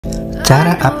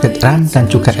Cara upgrade RAM dan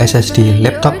juga SSD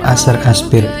Laptop Acer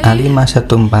Aspire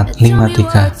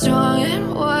A51453.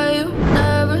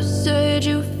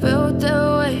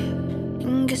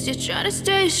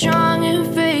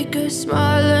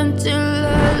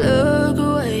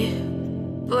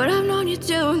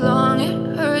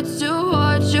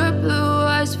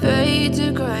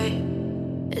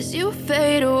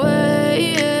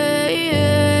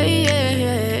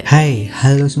 Hai,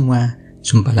 halo semua.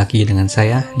 Jumpa lagi dengan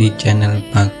saya di channel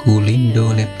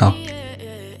Bagulindo Laptop.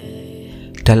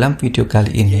 Dalam video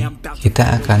kali ini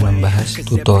kita akan membahas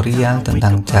tutorial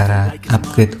tentang cara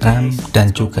upgrade RAM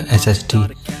dan juga SSD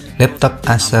Laptop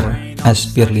Acer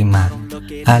Aspire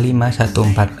 5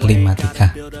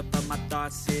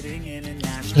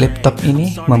 A51453. Laptop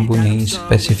ini mempunyai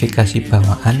spesifikasi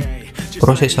bawaan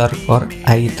prosesor Core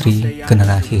i3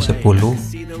 generasi 10,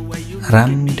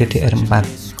 RAM DDR4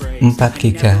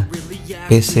 4GB,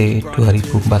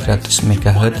 PC2400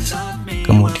 MHz,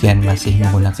 kemudian masih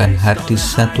menggunakan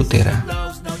harddisk 1TB.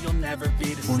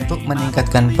 Untuk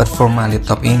meningkatkan performa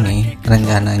laptop ini,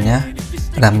 rencananya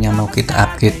RAM-nya mau kita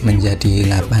upgrade menjadi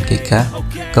 8GB,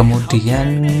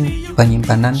 kemudian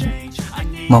penyimpanan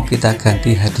mau kita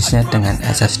ganti harddisknya dengan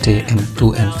SSD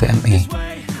M2 NVME.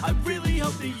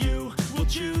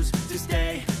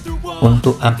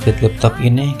 Untuk upgrade laptop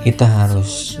ini kita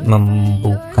harus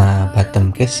membuka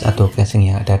bottom case atau casing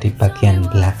yang ada di bagian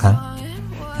belakang,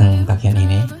 bagian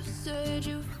ini.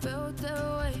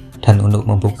 Dan untuk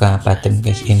membuka bottom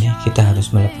case ini kita harus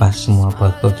melepas semua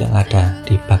baut-baut yang ada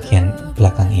di bagian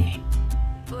belakang ini.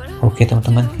 Oke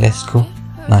teman-teman, let's go.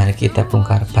 Mari kita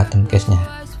bongkar bottom case-nya.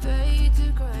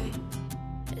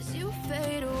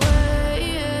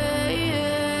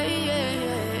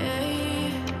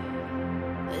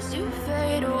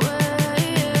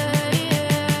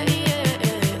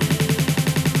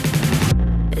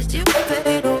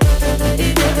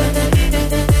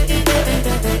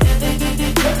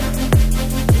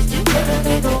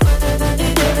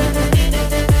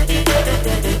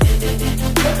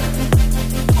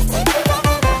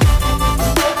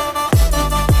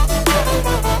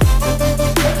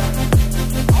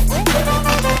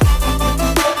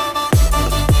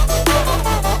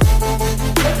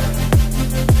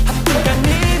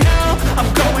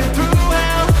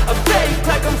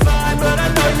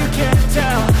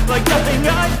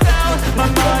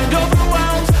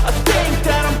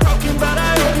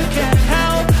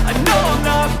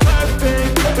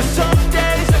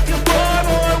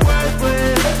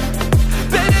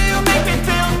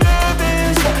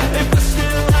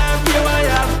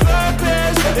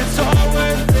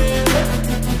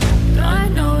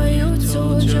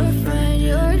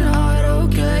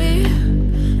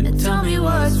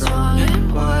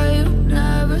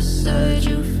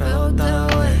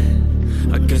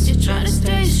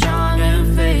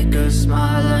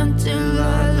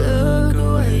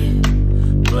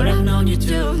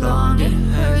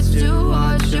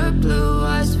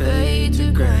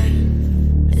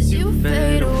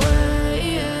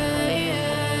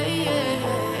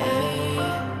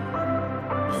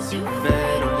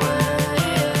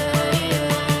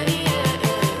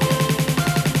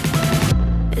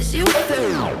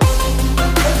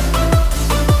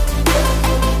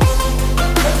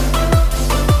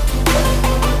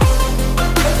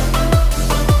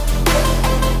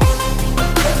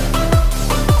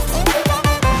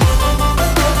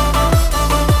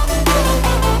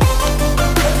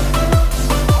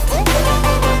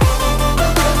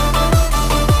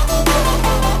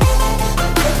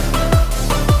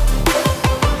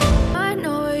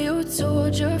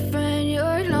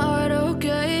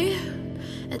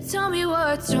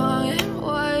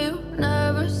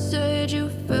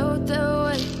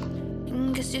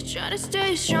 Try to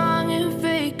stay strong and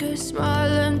fake a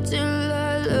smile until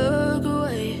I look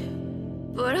away.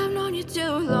 But I've known you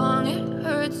too long, it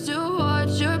hurts to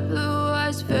watch your blue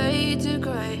eyes fade to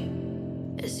gray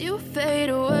as you fade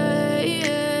away,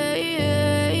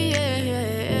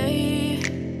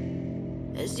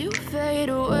 as you fade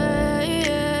away.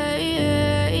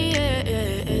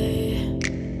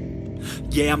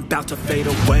 Yeah, I'm about to fade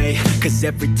away, cause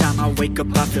every time I wake up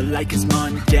I feel like it's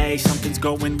Monday. Something's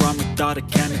going wrong with all the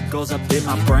chemicals up in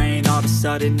my brain. All of a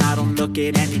sudden I don't look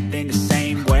at anything the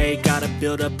same way. Got a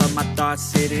build up of my thoughts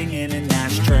sitting in an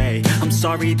ashtray. I'm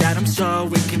sorry that I'm so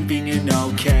inconvenient,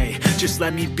 okay. Just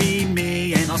let me be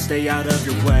me and I'll stay out of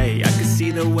your way. I can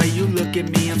see the way you look at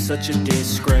me, I'm such a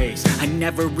disgrace. I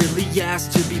never really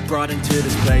asked to be brought into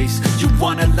this place. You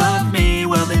wanna love me?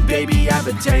 Well then baby I have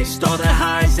a taste. All the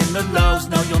highs and the lows,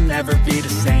 no you'll never be the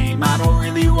same. I don't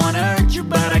really wanna hurt you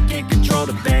but I can't control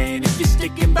the pain. If you're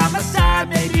sticking by my side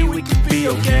maybe we could be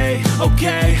okay.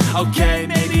 Okay,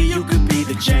 maybe you could be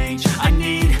the change I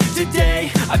need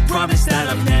today. I promise that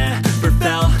I've never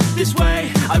felt this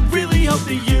way. I really hope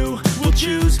that you will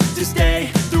choose to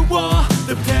stay through all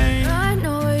the pain. I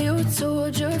know you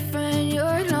told your friend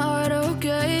you're not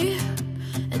okay,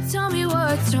 and tell me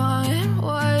what's wrong and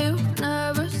why you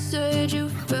never said you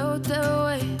felt that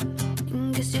way.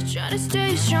 Guess you're trying to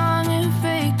stay strong and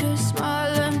fake a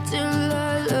smile until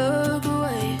I look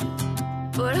away.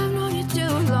 But I've known you too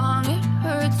long, it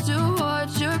hurts to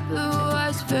watch your blue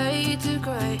eyes fade to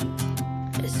gray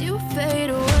as you fade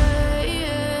away.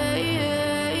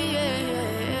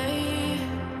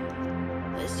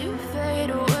 As you fade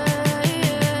away.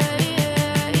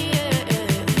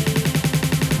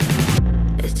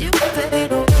 As you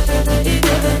fade away.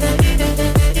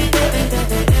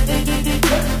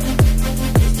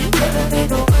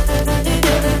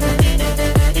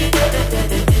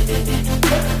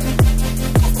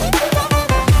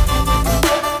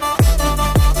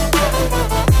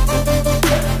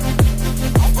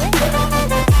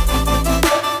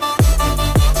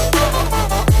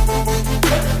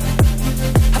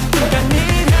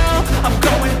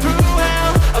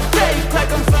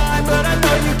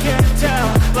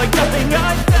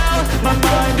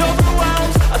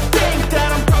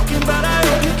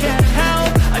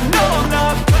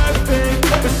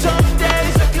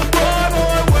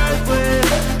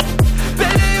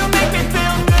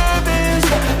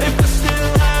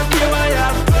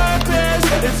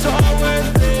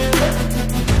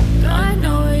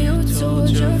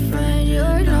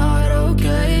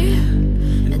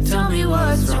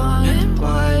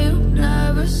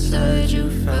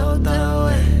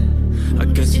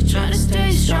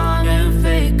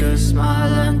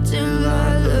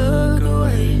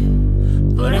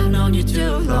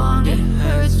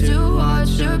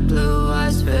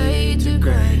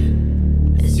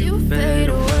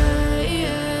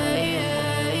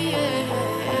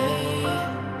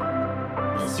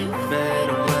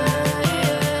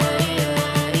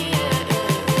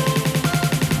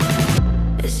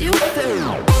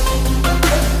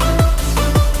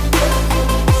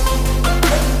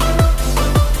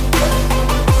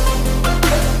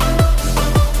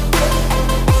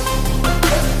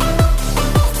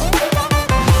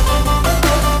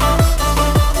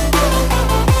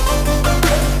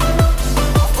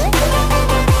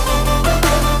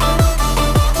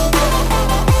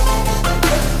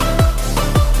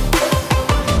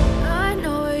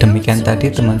 Demikian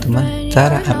tadi teman-teman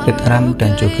cara upgrade RAM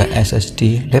dan juga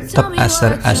SSD laptop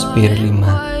Acer Aspire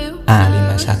 5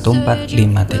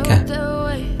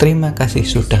 A51453. Terima kasih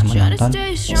sudah menonton,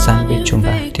 sampai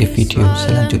jumpa di video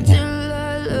selanjutnya.